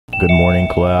Good morning,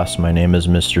 class. My name is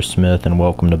Mr. Smith and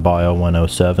welcome to Bio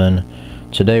 107.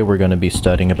 Today we're going to be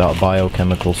studying about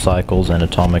biochemical cycles and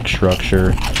atomic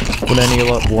structure. Would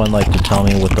anyone like to tell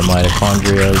me what the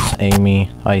mitochondria is? Amy,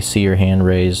 I see your hand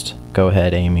raised. Go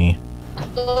ahead, Amy.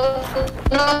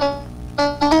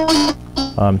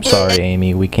 I'm sorry,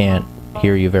 Amy. We can't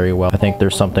hear you very well. I think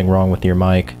there's something wrong with your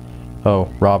mic.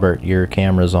 Oh, Robert, your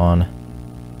camera's on.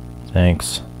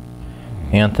 Thanks.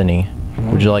 Anthony,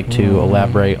 would you like to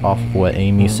elaborate off of what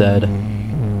Amy said?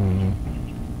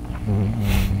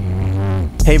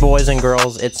 Hey boys and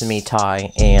girls, it's me,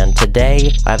 Ty, and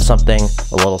today I have something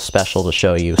a little special to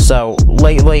show you. So,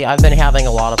 lately I've been having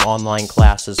a lot of online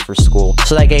classes for school,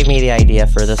 so that gave me the idea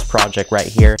for this project right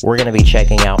here. We're going to be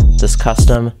checking out this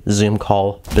custom Zoom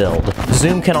call build.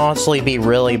 Zoom can honestly be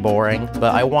really boring,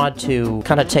 but I want to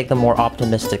kind of take the more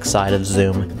optimistic side of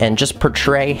Zoom and just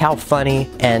portray how funny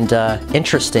and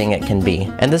interesting it can be.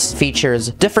 And this features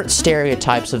different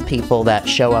stereotypes of people that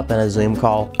show up in a Zoom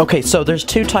call. Okay, so there's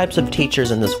two types of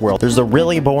teachers in this world. There's the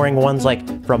really boring ones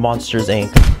like from Monsters Inc.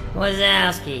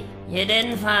 Wazowski, you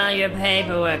didn't file your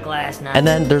paperwork last night. And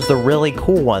then there's the really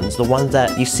cool ones, the ones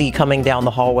that you see coming down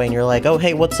the hallway and you're like, oh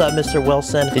hey, what's up, Mr.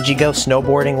 Wilson? Did you go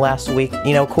snowboarding last week?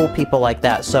 You know, cool people like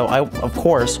that. So I, of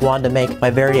course, wanted to make my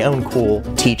very own cool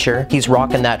teacher. He's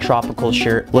rocking that tropical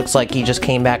shirt. Looks like he just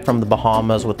came back from the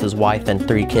Bahamas with his wife and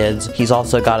 3 kids. He's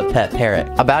also got a pet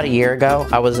parrot. About a year ago,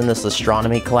 I was in this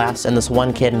astronomy class, and this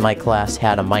one kid in my class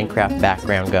had a Minecraft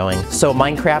background going. So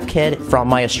Minecraft kid from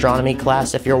my astronomy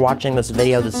class, if you're watching this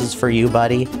video, this is for you,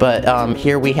 buddy. But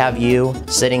here we have you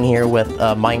sitting here with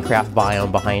a Minecraft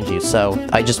biome behind you. So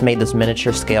I just made this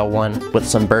miniature scale one with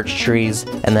some birch trees,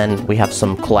 and then we have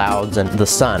some clouds and the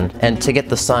sun. And to get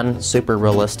the sun super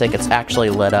realistic, it's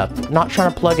actually lit up. I'm not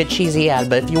trying to plug a cheesy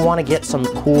ad, but if you want to get some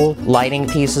cool lighting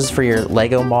pieces for your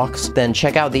Lego MOCs, then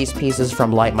check out these pieces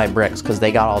from Light My Bricks, because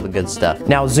they got all the good stuff.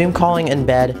 Now, Zoom calling in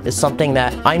bed is something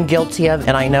that I'm guilty of,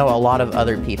 and I know a lot of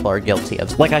other people are guilty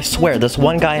of. Like, I swear, this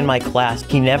one guy in my class,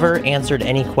 he never answered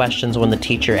any questions when the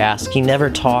teacher asked. He never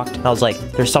talked. I was like,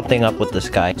 there's something up with this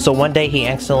guy. So one day he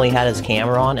accidentally had his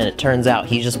camera on, and it turns out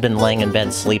he's just been laying in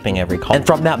bed sleeping every call. And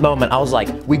from that moment, I was like,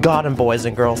 we got him, boys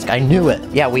and girls. I knew it.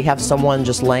 Yeah, we have someone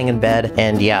just laying in bed,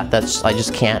 and yeah, I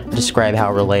just can't describe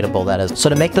how relatable that is. So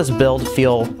to make this build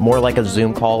feel more like a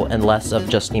Zoom call and less of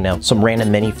just, you know, some random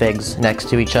minifigs next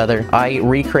to each other, I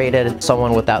recreated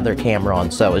someone without their camera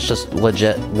on. So it's just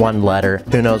legit one letter.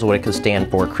 Who knows what it could stand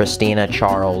for? Christina,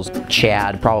 Charles,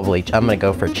 Chad, probably. I'm gonna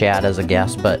go for Chad as a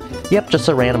guess, but yep, just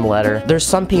a random letter. There's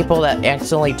some people that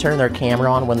accidentally turn their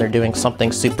camera on when they're doing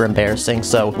something super embarrassing,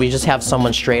 so we just have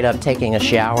someone straight up taking a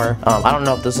shower. I don't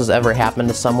know if this has ever happened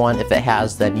to someone. If it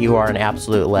has, then you are an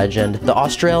absolute legend. The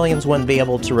Australians wouldn't be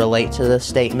able to relate to this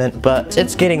statement, but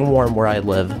it's getting warm where I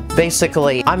live.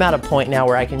 Basically, I'm at a point now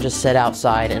where I can just sit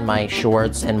outside in my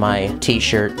shorts and my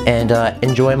t-shirt and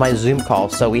enjoy my Zoom call.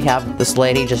 So we have this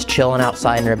lady just chilling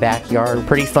outside in her backyard.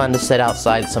 Pretty fun to sit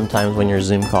outside sometimes when you're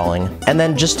Zoom calling. And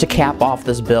then just to cap off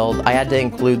this build, I had to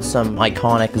include some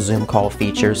iconic Zoom call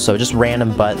features, so just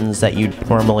random buttons that you'd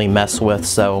normally mess with.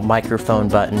 So microphone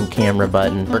button, camera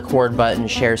button, record button,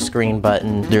 share screen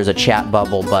button, there's a chat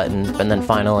bubble button, and then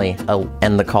finally a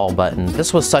end the call button.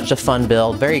 This was such a fun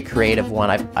build, very creative one.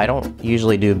 I don't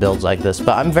usually do builds like this,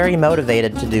 but I'm very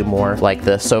motivated to do more like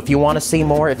this. So if you want to see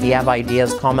more, if you have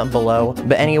ideas, comment below.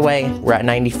 But anyway, we're at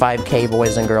 95K,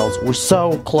 boys and girls. We're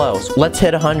so close. Let's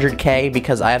hit 100K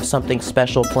because I have something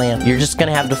special planned. You're just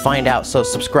gonna have to find out. So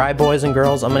subscribe, boys and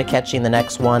girls. I'm gonna catch you in the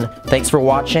next one. Thanks for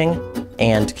watching,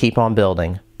 and keep on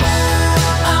building.